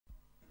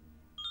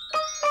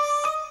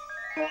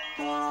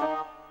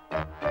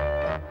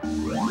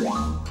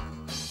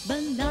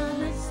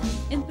Bananas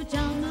in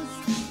pajamas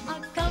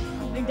are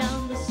coming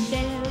down the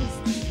stairs.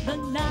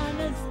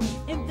 Bananas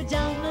in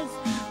pajamas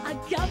are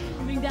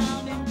coming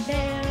down in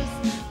pairs.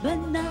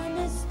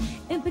 Bananas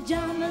in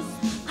pajamas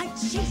are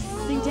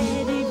chasing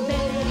teddy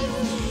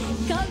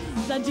bears.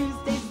 'Cause on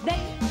Tuesdays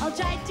they all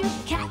try to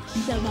catch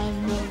them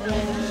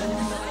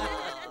unawares.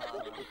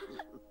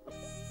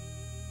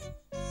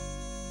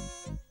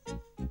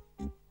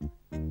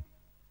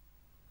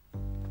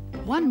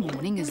 One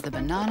morning, as the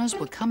bananas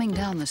were coming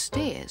down the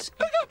stairs...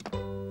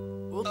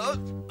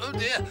 Oh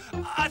dear,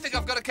 I think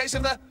I've got a case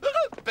of the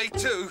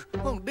B2.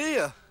 Oh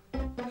dear.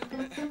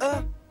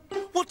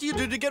 What do you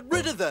do to get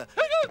rid of the...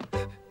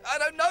 I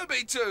don't know,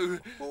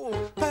 B2.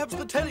 Oh, perhaps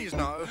the Teddies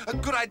know. A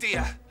good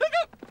idea.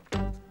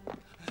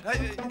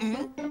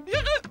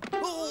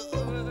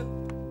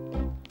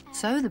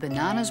 So the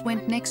bananas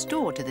went next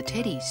door to the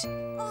Teddies.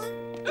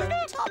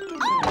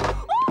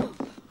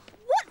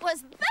 What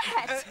was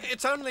that?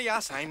 It's only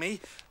us,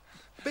 Amy.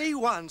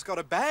 B1's got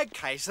a bad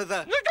case of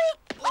the...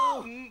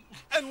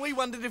 And we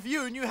wondered if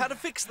you knew how to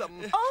fix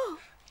them. Oh,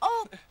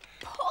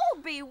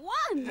 poor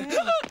B1.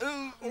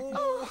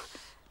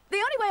 The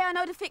only way I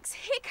know to fix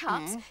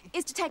hiccups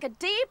is to take a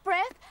deep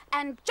breath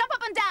and jump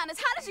up and down as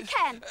hard as you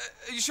can.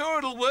 Are you sure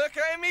it'll work,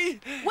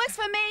 Amy? Works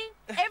for me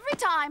every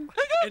time.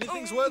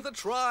 Anything's worth a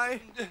try.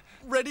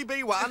 Ready,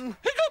 B1?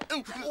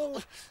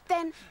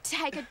 Then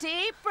take a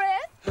deep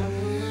breath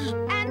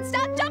and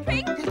start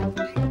jumping.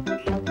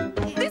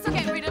 This'll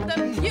get rid of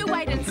them. You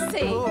wait and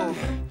see.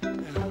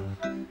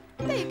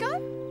 There you go.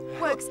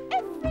 Works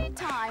every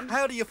time.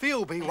 How do you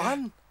feel,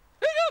 B1?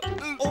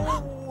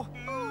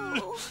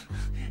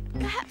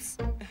 Perhaps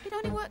it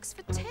only works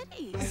for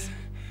Teddies.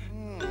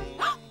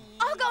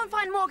 I'll go and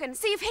find Morgan,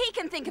 see if he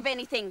can think of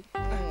anything.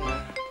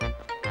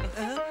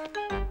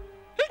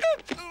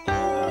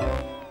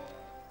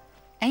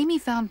 Amy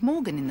found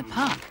Morgan in the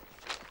park.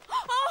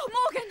 Oh,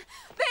 Morgan,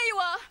 there you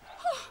are.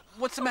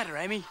 What's the matter,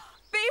 Amy?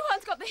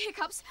 B1's got the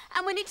hiccups,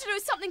 and we need to do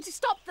something to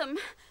stop them.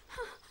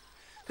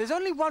 There's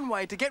only one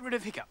way to get rid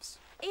of hiccups.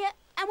 Yeah,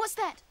 and what's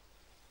that?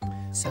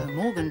 So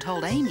Morgan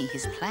told Amy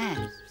his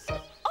plan.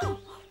 Oh,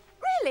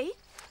 really?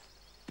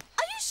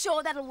 Are you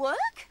sure that'll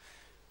work?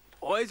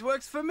 Always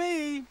works for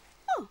me.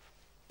 Oh,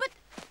 but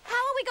how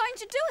are we going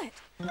to do it?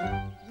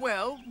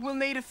 Well, we'll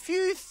need a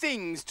few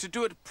things to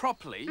do it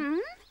properly.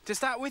 To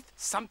start with,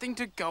 something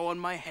to go on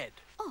my head.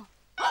 Oh,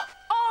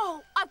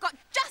 I've got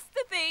just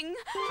the thing.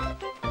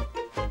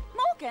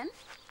 Morgan,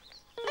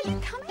 are you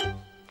coming?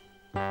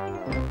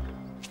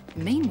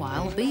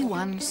 Meanwhile,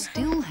 B1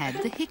 still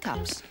had the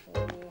hiccups.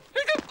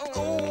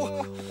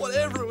 Oh,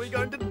 whatever are we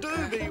going to do,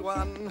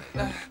 B1?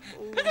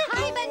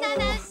 Hi,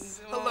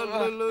 bananas.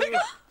 Hello, Lulu.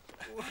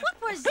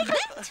 What was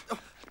that?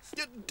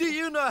 Do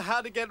you know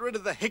how to get rid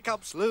of the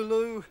hiccups,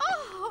 Lulu?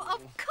 Oh,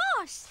 of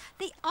course.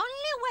 The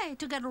only way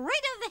to get rid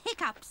of the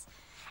hiccups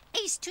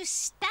is to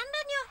stand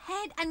on your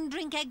head and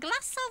drink a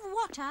glass of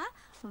water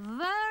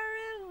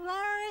very,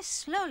 very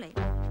slowly.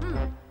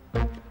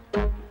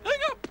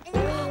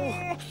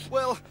 Oh,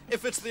 well,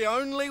 if it's the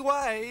only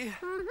way...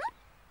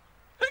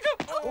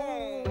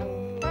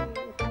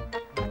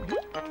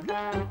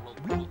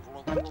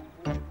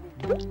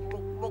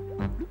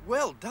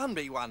 Well done,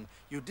 B1.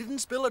 You didn't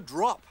spill a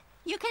drop.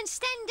 You can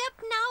stand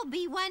up now,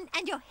 B1,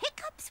 and your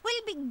hiccups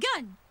will be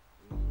gone.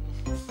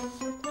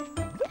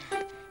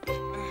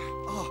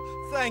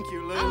 Oh, thank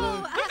you,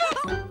 Lulu.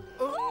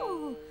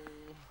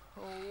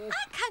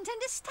 I can't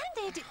understand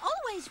it. It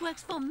always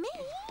works for me.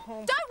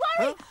 Don't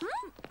worry.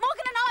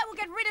 Morgan and I will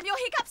get rid of your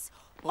hiccups.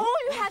 All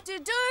you have to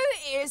do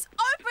is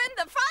open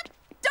the front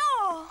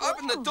door.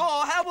 Open the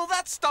door? How will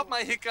that stop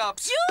my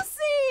hiccups? You'll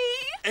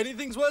see.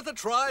 Anything's worth a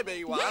try,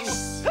 B1.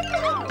 Yes.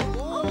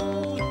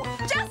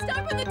 Just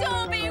open the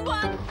door,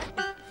 B1.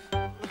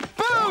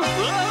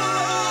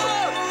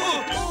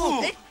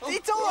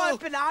 It's all right,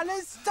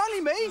 bananas. It's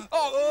only me.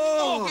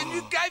 Morgan,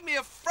 you gave me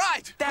a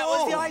fright. That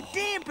was the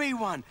idea,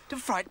 B1, to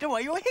frighten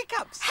away your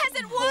hiccups. Has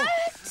it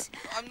worked?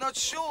 I'm not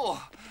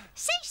sure.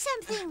 Say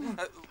something.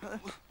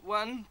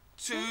 1,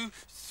 2,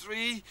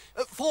 3,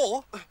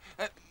 4.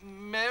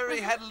 Mary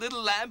had a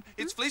little lamb.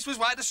 Its fleece was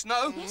white as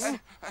snow.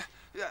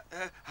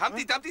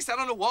 Humpty Dumpty sat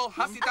on a wall.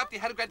 Humpty Dumpty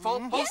had a great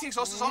fall. All the king's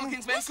horses, all the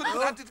king's men couldn't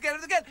put Humpty together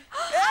again.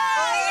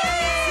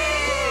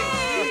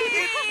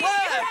 It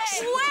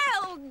works!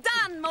 Well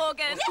done,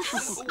 Morgan.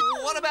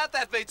 What about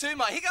that, B2?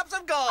 My hiccups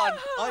have gone.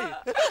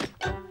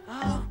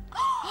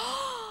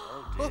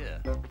 Oh,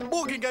 dear.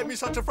 Morgan gave me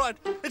such a fright.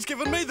 It's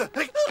given me the...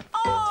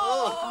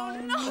 Oh,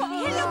 no.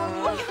 Hey,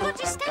 look, you've got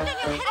to stand on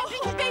your head and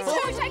drink a glass of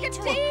water. Take a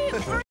deep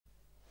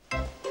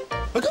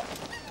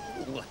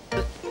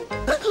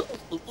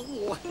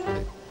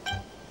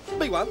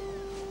B1,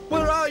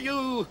 where are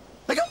you?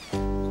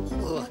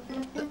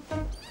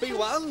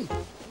 B1?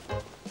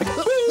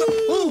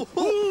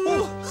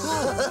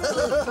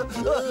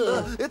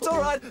 It's all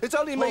right. It's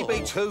only me,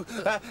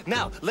 B2.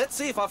 Now, let's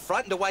see if I've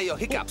frightened away your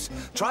hiccups.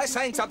 Try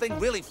saying something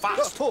really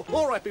fast.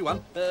 All right,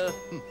 B1.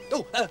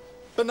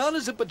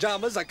 Bananas in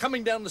pajamas are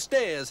coming down the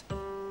stairs.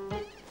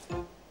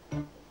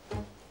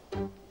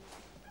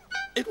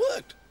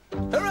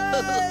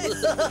 Hooray!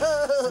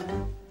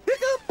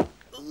 Hiccup!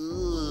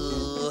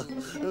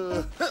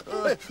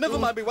 Never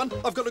mind, B1.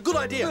 I've got a good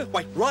idea.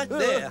 Wait, right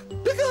there.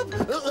 Hiccup!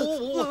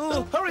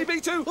 Hurry,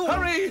 B2,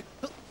 hurry!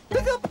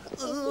 Hiccup!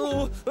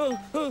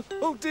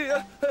 Oh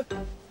dear.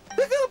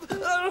 Hiccup!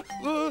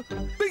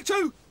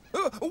 B2!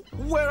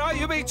 Where are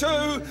you, B2?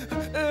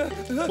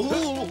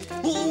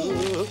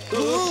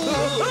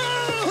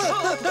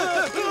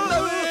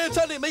 No, it's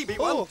only me,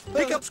 B1.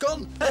 Hiccup's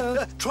gone.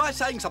 Try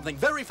saying something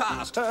very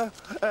fast.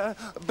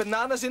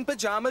 Bananas in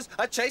pyjamas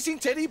are chasing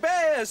teddy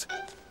bears.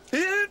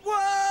 It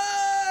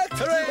worked!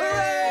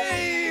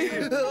 Hooray!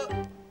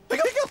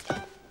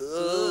 Hiccup!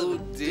 Oh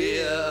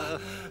dear.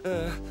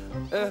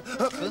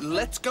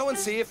 Let's go and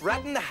see if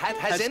Rat in the Hat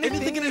has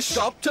anything in his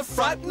shop to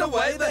frighten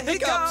away the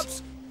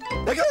hiccups.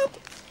 Hiccup!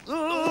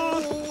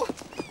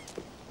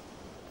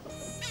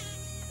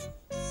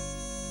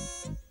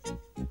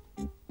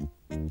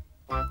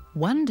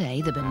 One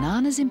day, the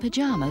bananas in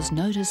pyjamas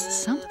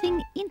noticed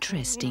something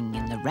interesting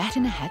in the Rat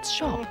in a Hat's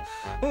shop.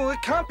 Oh,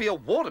 it can't be a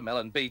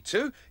watermelon,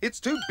 B2. It's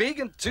too big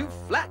and too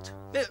flat.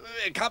 It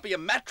can't be a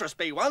mattress,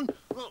 B1.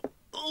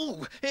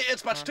 Ooh,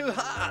 it's much too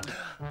hard.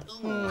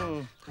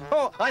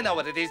 Oh, I know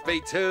what it is,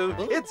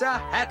 B2. It's a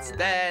hat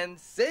stand,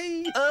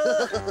 see?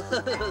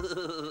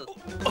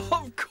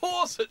 Of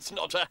course it's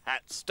not a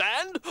hat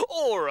stand,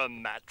 or a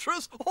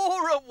mattress,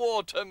 or a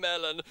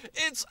watermelon.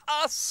 It's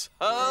a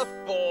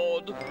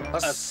surfboard.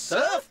 A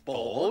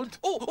surfboard?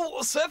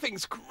 Oh,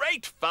 surfing's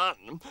great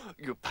fun.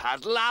 You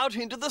paddle out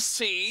into the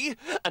sea,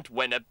 and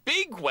when a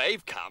big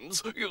wave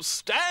comes, you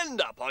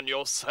stand up on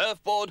your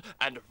surfboard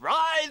and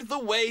ride the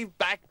wave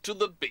back to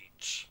the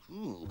beach.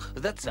 Ooh,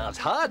 that sounds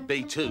hard,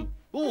 B2.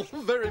 Oh,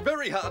 very,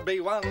 very hard,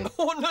 B1.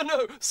 Oh,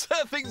 no,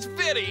 surfing's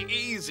very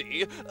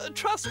easy.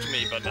 Trust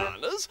me,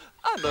 Bananas,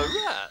 I'm a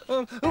rat.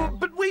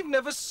 But we've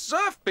never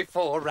surfed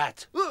before,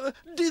 Rat.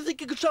 Do you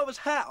think you could show us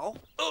how?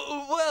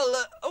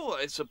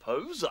 I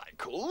suppose I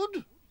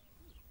could.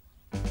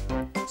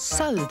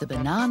 So the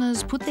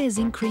bananas put their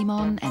zinc cream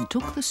on and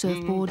took the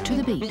surfboard to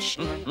the beach.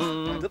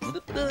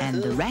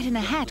 And the Rat in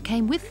a Hat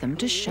came with them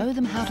to show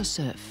them how to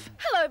surf.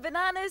 Hello,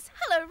 Bananas.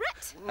 Hello,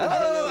 Rat.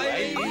 Hello,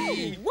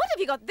 Oh, what have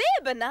you got there,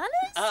 Bananas?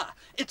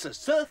 It's a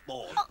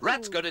surfboard.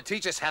 Rat's going to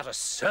teach us how to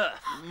surf.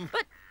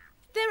 But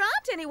there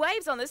aren't any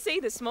waves on the sea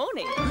this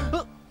morning.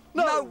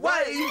 No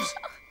waves!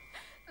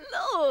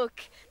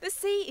 Look, the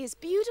sea is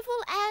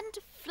beautiful and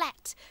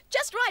flat.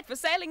 Just right for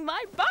sailing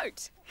my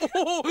boat.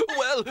 Oh,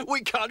 well,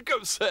 we can't go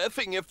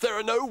surfing if there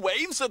are no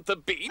waves at the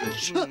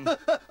beach.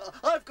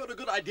 I've got a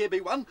good idea,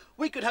 B1.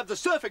 We could have the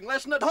surfing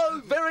lesson at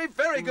home. Very,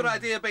 very good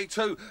idea,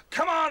 B2.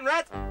 Come on,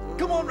 Rat.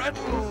 Come on, Rat.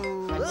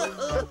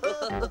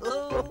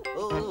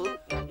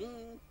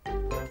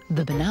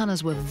 The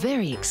bananas were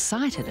very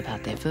excited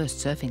about their first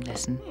surfing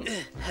lesson.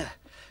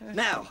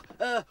 Now,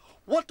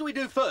 what do we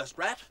do first,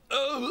 Rat?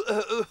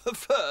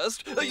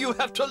 First, you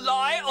have to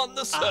lie on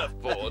the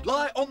surfboard.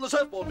 Lie on the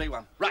surfboard,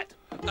 B1. Right.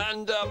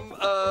 And,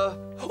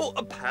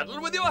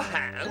 paddle with your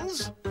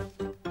hands.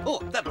 Oh,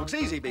 that looks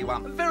easy,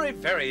 B1. Very,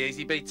 very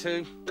easy,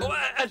 B2. Oh,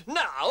 and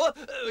now,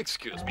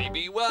 excuse me,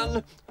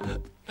 B1.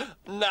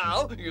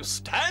 Now you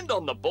stand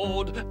on the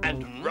board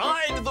and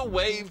ride the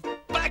wave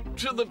back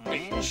to the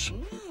beach.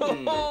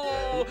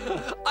 Oh,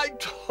 I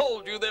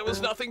told you there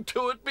was nothing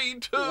to it,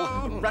 B2.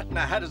 Oh, Rat in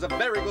a Hat is a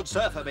very good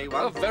surfer, B1.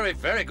 Oh, very,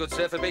 very good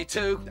surfer,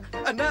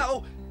 B2. And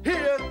now,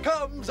 here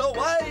comes a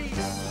wave.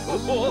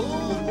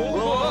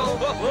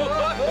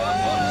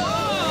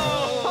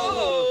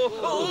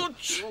 Oh,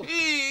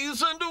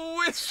 cheese and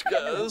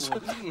whiskers.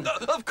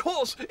 Of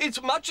course,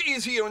 it's much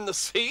easier in the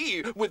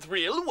sea with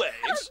real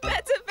waves.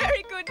 That's a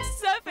very good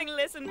surfing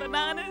lesson,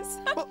 Bananas.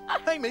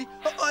 Amy,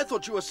 I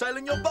thought you were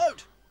sailing your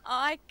boat.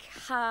 I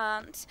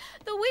can't.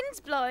 The wind's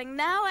blowing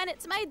now and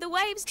it's made the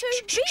waves too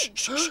big.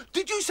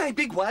 Did you say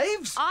big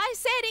waves? I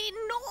said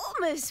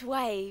enormous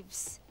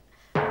waves.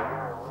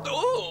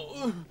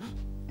 Oh.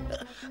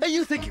 Are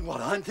you thinking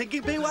what I'm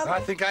thinking, B1? I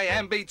think I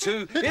am,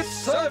 B2.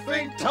 It's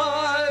surfing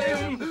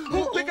time!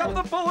 Pick up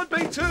the board,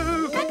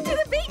 B2! Back to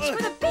the beach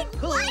for the big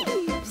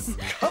waves.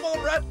 Come on,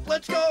 Rat,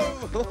 let's go!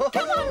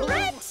 Come on,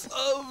 Rat.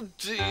 Oh,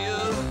 dear.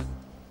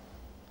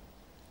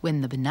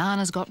 When the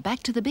bananas got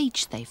back to the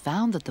beach, they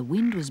found that the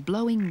wind was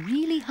blowing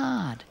really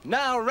hard.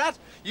 Now, Rat,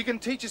 you can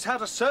teach us how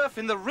to surf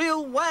in the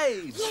real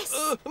waves.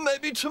 Yes.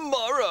 Maybe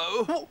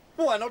tomorrow.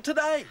 Why not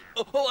today?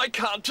 Oh, I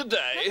can't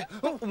today.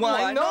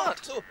 Why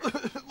not?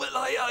 Well,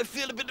 I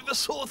feel a bit of a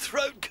sore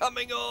throat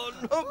coming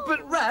on. Oh,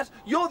 but, Rat,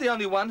 you're the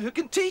only one who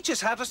can teach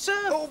us how to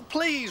surf. Oh,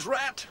 please,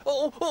 Rat.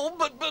 Oh,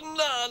 but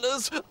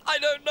Bananas, I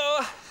don't know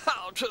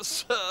how to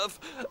surf,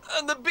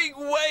 and the big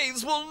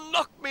waves will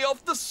knock me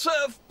off the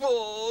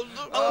surfboard.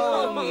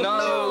 Oh,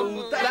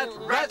 no. That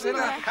Rat in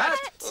a Hat.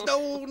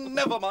 Oh,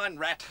 never mind,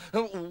 Rat.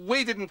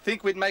 We didn't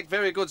think we'd make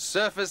very good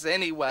surfers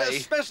anyway.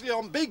 Especially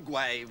on big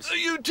waves.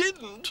 You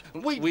didn't?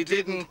 We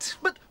didn't.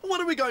 But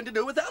what are we going to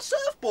do with our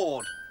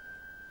surfboard?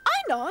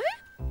 I know.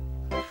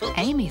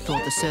 Amy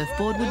thought the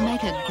surfboard would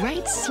make a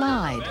great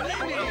slide.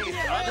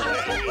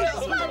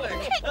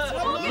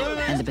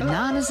 And the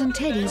Bananas and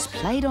Teddies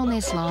played on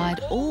their slide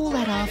all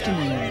that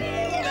afternoon.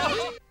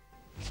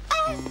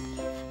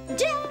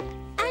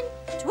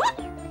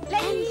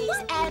 Ladies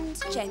and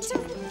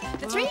gentlemen,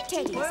 the three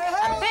Teddies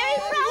are very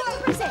proud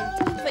to present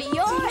for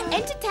your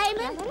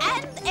entertainment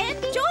and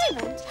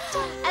enjoyment.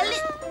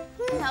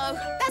 No,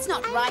 that's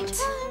not right.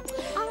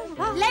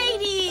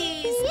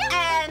 Ladies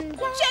and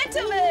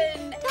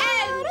gentlemen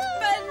and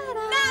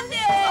bananas!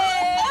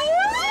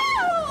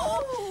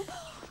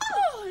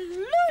 Oh,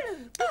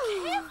 Lulu,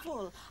 be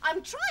careful.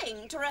 I'm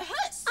trying to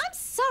rehearse. I'm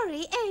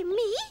sorry,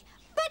 Amy,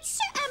 but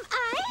so am I.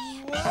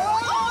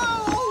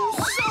 Oh,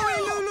 sorry,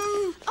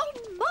 Lulu. Oh,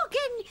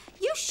 Morgan,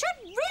 you should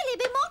really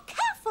be more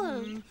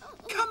careful.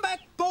 Come back,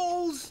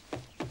 balls.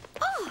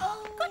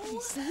 Oh,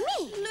 goodness me.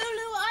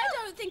 Lulu, I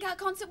don't think our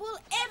concert will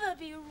ever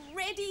be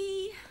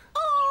ready.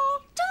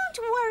 Oh, don't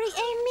worry,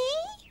 Amy.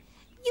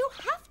 You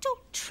have to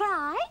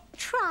try,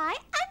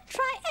 and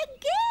try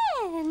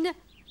again.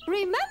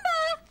 Remember?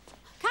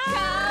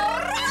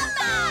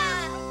 Caramba!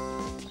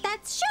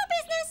 That's show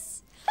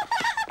business.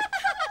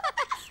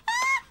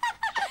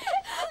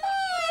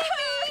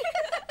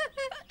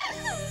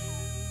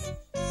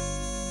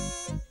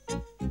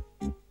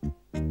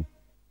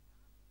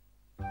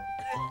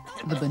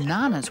 The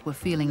Bananas were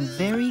feeling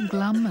very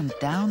glum and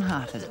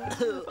downhearted.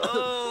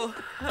 Oh,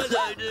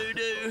 hello,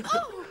 Doo-Doo.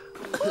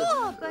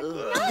 Poor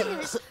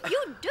Bananas,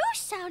 you do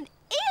sound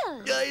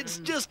ill. It's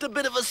just a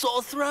bit of a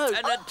sore throat.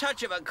 And a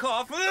touch of a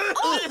cough.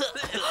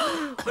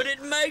 But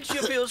it makes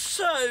you feel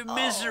so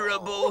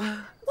miserable.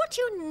 What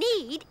you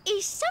need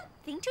is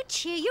something to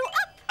cheer you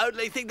up.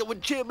 Only thing that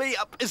would cheer me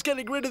up is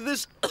getting rid of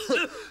this...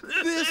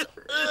 this...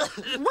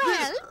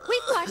 Well,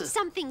 we've got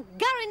something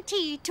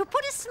guaranteed to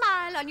put a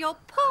smile on your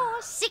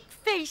poor, sick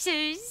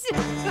faces.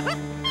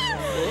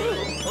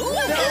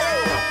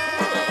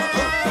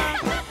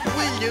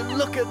 Will you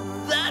look at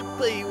that,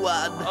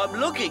 B1? I'm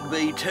looking,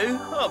 B2.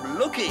 I'm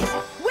looking.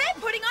 We're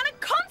putting on a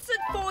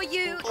concert for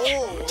you.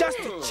 Just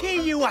to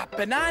cheer you up,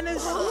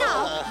 Bananas.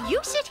 Now,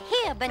 you sit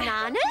here,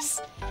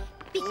 Bananas.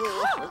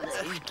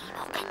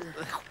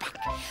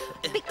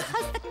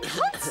 Because the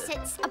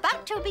concert's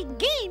about to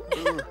begin.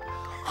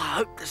 I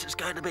hope this is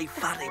going to be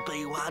funny,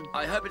 B1.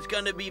 I hope it's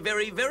going to be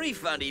very, very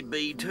funny,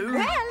 B2.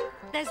 Well,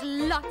 there's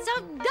lots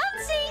of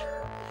dancing.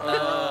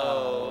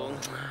 Oh.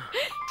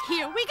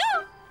 Here we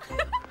go.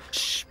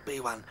 Shh,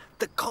 B1.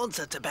 The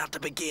concert's about to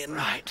begin.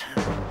 Right.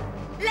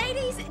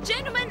 Ladies,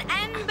 gentlemen,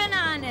 and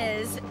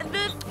bananas,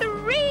 the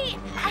three...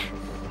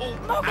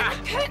 Morgan,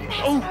 the curtain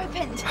hasn't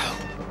opened.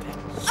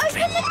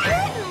 Open the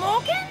curtain,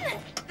 Morgan!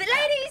 The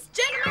ladies,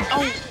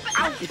 gentlemen,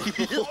 and...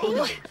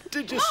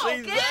 Did you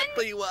see that,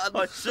 B1?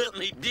 I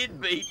certainly did,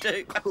 B2.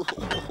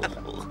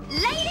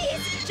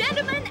 Ladies,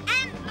 gentlemen,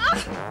 and...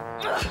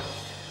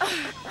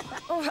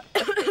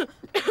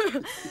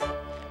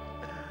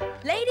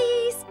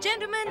 Ladies,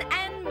 gentlemen,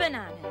 and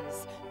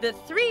bananas, the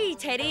three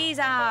Teddies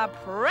are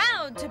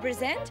proud to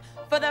present,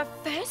 for the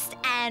first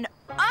and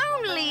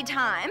only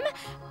time,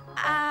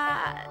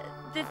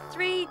 the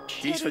three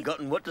Teddies... She's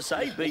forgotten what to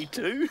say,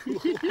 B2.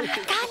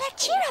 Gala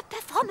cheer-up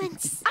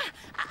performance.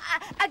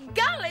 A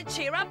gala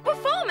cheer-up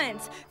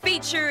performance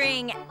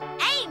featuring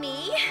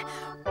Amy,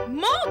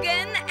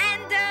 Morgan,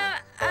 and,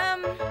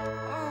 and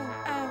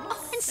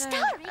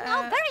starring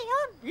our very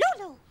own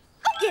Lulu.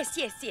 Yes.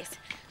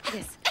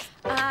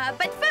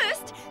 But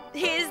first,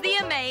 here's the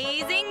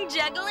amazing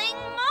juggling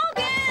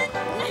Morgan.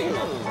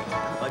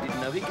 I didn't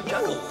know he could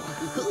juggle.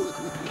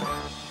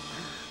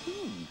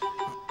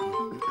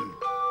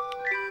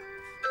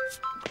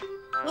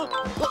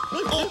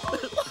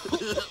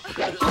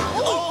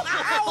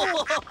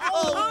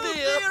 Oh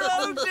dear.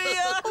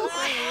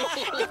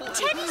 The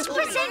Teddies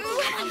present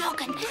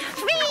Morgan,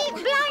 three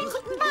blind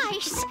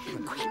mice.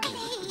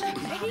 Quickly.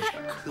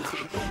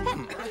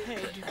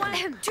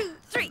 1, 2,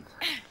 3.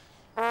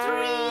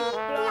 Three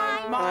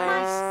blind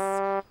mice.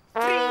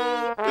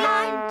 Three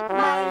blind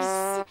mice.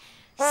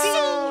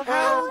 See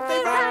how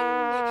they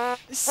run.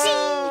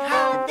 See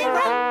how they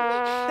run.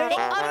 They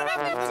are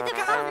running to the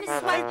farmer's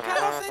wife.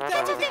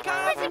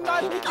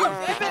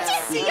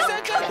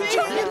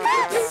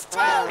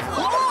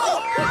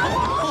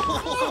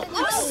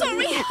 I'm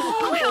sorry.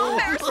 How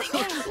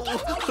embarrassing.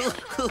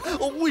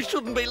 We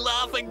shouldn't be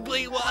laughing,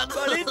 B1.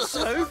 But it's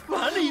so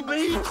funny,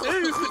 B2.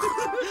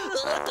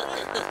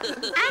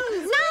 And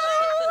now,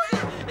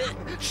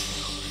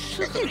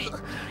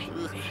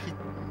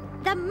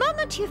 the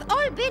moment you've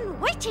all been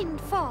waiting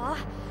for.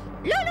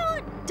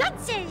 Lulu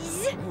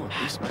dances. Oh,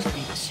 this must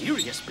be the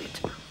serious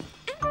bit.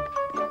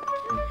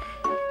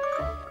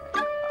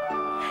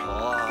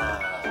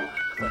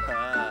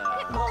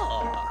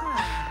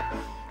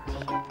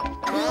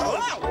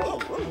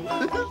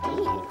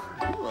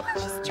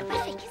 She's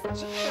terrific, isn't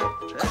she?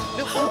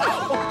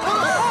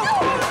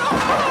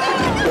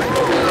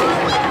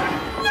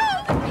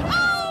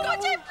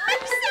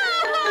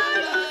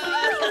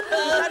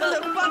 That's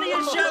the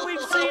funniest show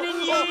we've seen in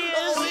years.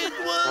 It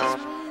was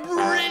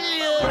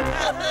brilliant.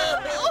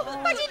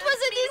 But it was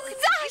a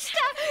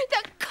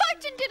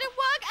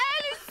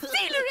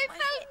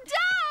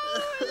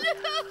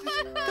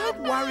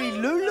Don't worry,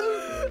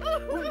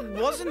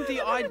 Lulu. Wasn't the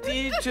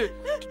idea to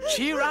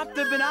cheer up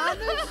the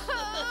bananas?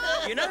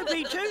 You know,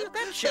 B2,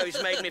 that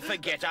show's made me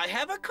forget I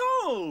have a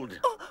cold.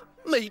 Oh,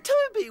 me too,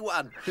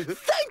 B1.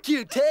 Thank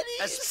you,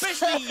 Teddies.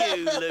 Especially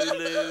you,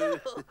 Lulu.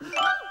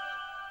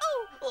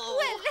 Well,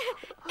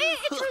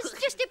 it was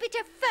just a bit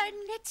of fun,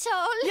 that's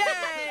all.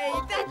 Yay!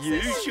 That's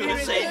You the should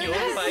have spirit. seen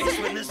your face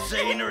when the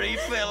scenery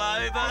fell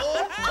over.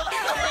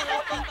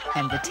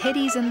 And the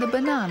Teddies and the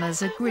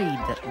bananas agreed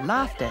that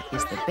laughter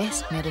is the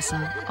best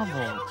medicine of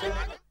all.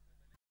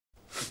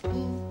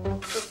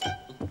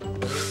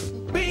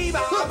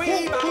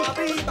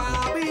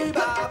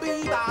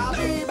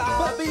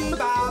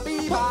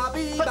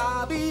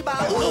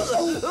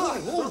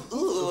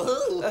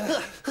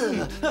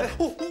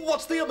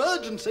 What's the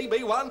emergency,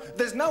 B1?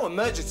 There's no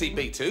emergency,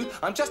 B2.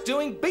 I'm just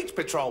doing beach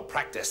patrol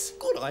practice.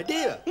 Good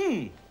idea.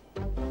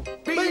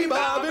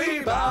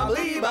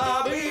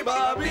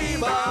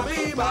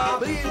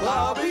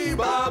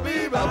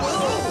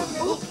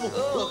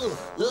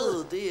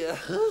 Oh dear.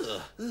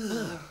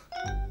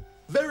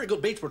 Very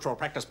good beach patrol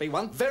practice,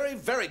 B1. Very,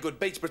 very good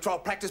beach patrol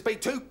practice,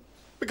 B2.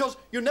 Because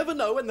you never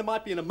know when there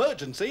might be an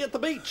emergency at the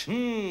beach.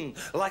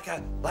 Like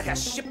a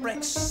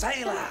shipwrecked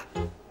sailor.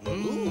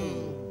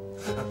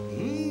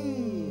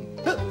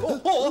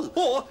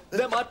 Or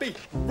there might be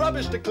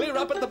rubbish to clear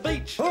up at the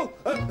beach. I've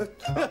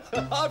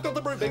got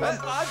the broom, B1.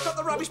 I've got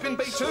the rubbish bin,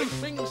 B2.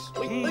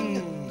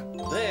 Swing.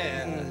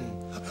 There.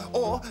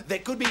 Or there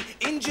could be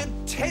injured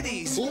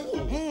teddies.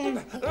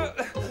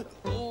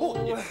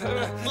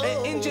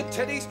 Injured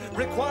teddies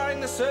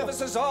requiring the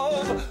services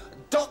of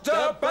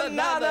Dr.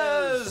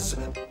 Bananas.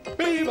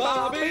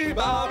 Bee-ba,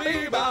 bee-ba,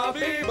 bee-ba,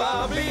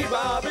 bee-ba,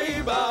 bee-ba,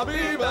 bee-ba,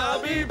 bee-ba,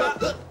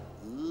 bee-ba.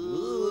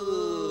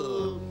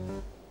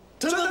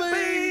 To the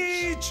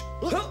beach!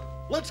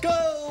 Let's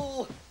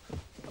go!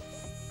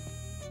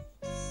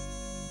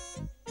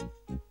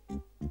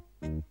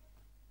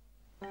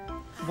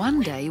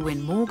 One day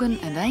when Morgan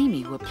and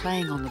Amy were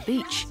playing on the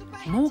beach,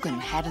 Morgan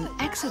had an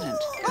accident.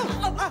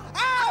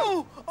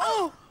 Ow!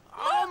 Oh,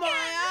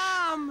 my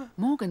arm!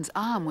 Morgan's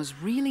arm was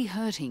really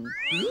hurting.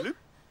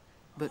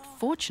 But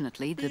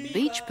fortunately, the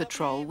beach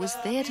patrol was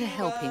there to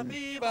help him.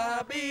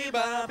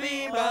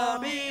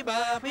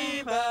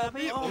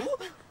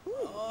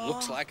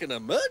 Looks like an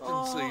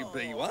emergency,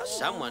 B1.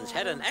 Someone's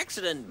had an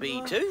accident,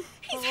 B2.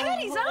 He's hurt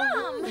his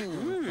arm.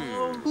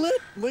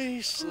 Let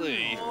me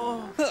see.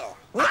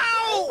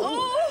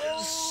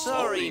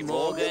 Sorry,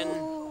 Morgan.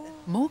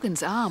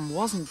 Morgan's arm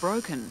wasn't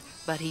broken,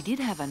 but he did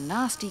have a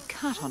nasty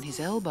cut on his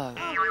elbow.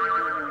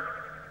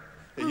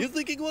 Are you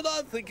thinking what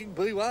I'm thinking,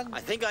 B1? I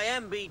think I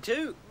am,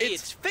 B2.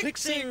 It's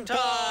fixing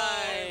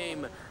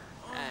time.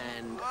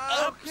 And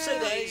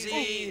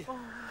upsy-daisy.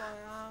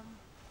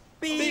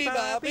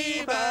 Bee-ba,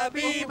 bee-ba,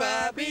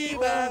 bee-ba,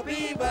 bee-ba,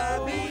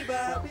 bee-ba, bee-ba,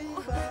 bee-ba.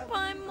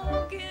 Bye,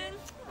 Morgan.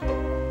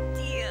 Oh,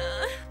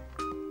 dear.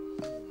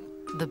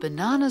 The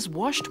bananas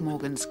washed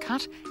Morgan's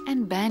cut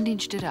and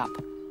bandaged it up.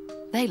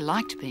 They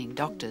liked being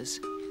doctors.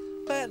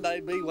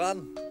 Band-Aid,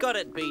 B1. Got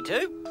it,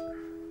 B2.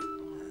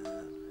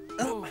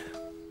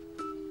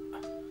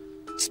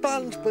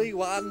 Sponge,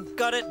 B1.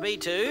 Got it,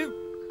 B2.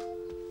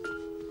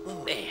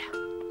 There.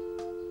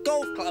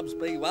 Golf clubs,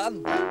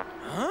 B1.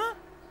 Huh?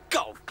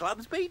 Golf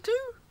clubs, B2?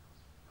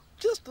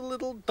 Just a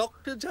little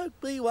doctor joke,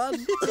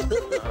 B1.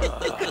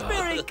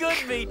 Very good,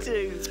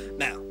 B2.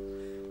 Now,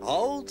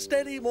 hold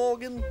steady,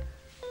 Morgan.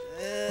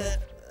 There.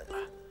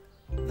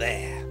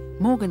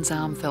 Morgan's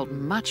arm felt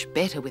much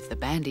better with the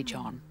bandage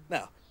on.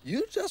 Now,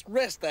 you just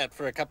rest that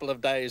for a couple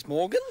of days,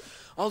 Morgan.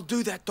 I'll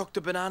do that,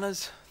 Dr.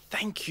 Bananas.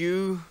 Thank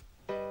you.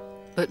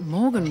 But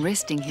Morgan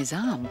resting his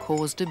arm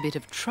caused a bit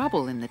of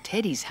trouble in the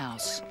Teddies'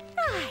 house.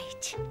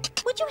 Right.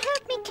 Would you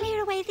help me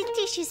clear away the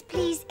dishes,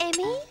 please,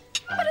 Emmy?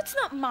 But it's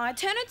not my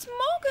turn, it's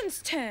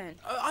Morgan's turn.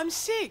 I'm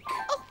sick.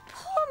 Oh,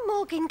 poor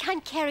Morgan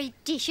can't carry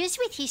dishes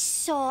with his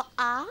sore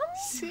arm.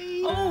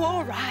 See? Oh,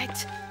 all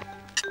right.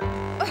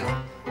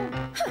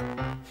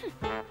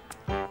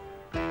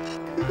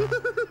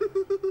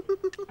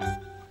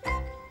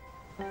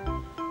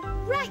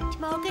 Right,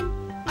 Morgan.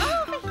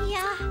 Over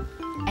here.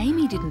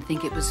 Amy didn't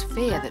think it was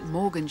fair that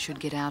Morgan should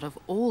get out of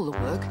all the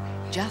work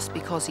just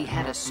because he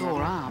had a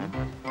sore arm.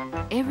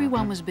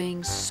 Everyone was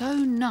being so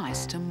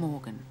nice to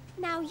Morgan.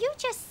 Now you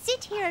just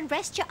sit here and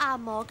rest your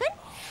arm, Morgan,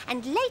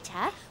 and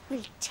later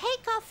we'll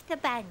take off the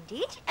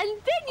bandage and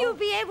then you'll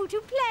be able to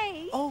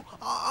play. Oh,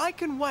 I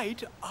can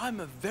wait.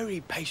 I'm a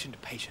very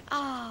patient patient.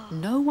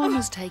 No one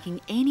was taking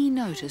any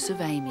notice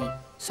of Amy,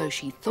 so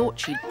she thought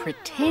she'd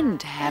pretend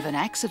to have an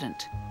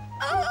accident.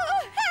 Oh,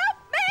 help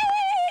me!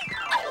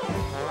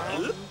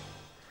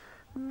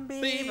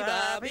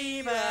 Bee-ba,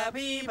 bee-ba,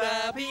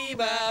 bee-ba,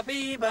 bee-ba,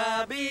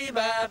 bee-ba,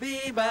 bee-ba,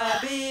 bee-ba,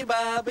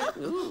 bee-ba,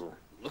 bee. Ooh,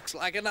 looks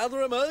like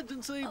another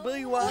emergency,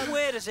 B1.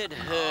 Where does it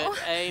hurt,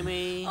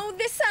 Amy? Oh,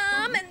 this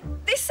arm and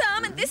this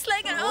arm and this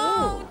leg and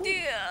oh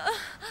dear.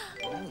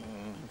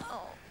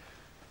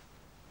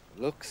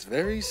 Looks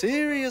very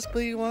serious,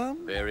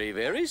 B1. Very,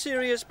 very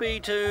serious,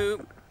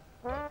 B2.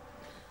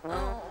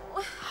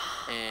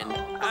 And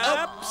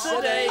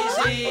upsy-daisy.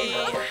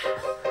 C.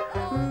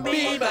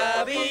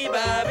 Bee-ba,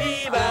 bee-ba,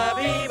 bee-ba,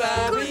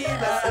 bee-ba,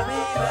 bee-ba,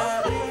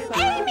 bee-ba, bee-ba.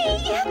 Amy!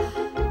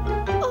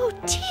 Oh,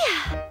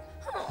 dear.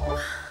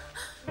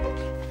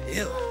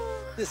 Ew.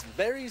 This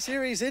very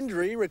serious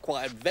injury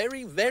required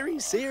very, very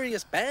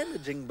serious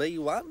bandaging,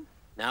 B1.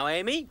 Now,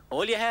 Amy,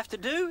 all you have to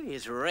do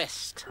is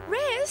rest.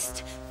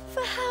 Rest?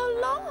 For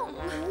how long?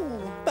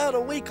 About a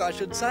week, I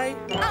should say.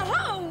 A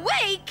whole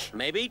week?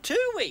 Maybe 2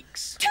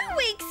 weeks. 2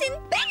 weeks in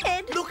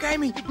bed? Look,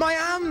 Amy, my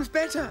arm's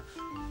better.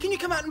 Can you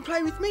come out and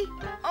play with me?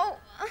 Oh,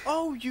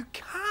 Oh, you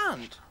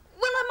can't.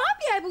 well, I might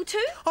be able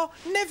to. Oh,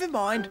 never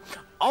mind.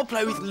 I'll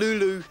play with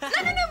Lulu. No,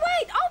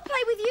 wait. I'll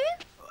play with you.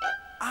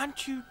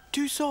 Aren't you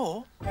too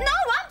sore? No,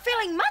 I'm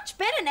feeling much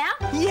better now.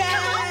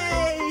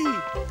 Yay!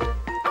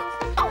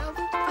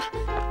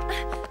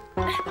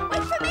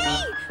 Wait for me.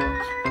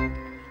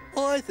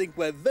 I think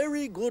we're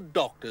very good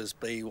doctors,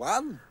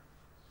 B1.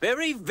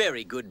 Very,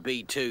 very good,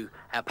 B2.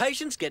 Our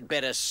patients get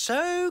better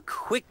so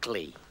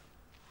quickly.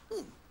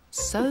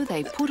 So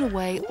they put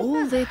away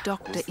all their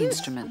doctor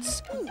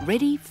instruments,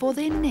 ready for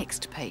their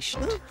next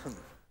patient.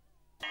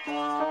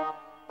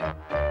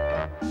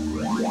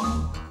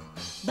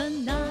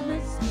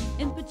 Bananas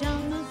in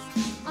pajamas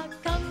are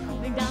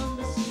coming down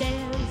the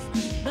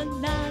stairs.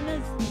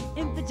 Bananas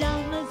in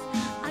pajamas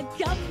are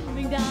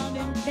coming down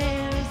in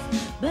pairs.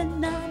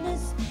 Bananas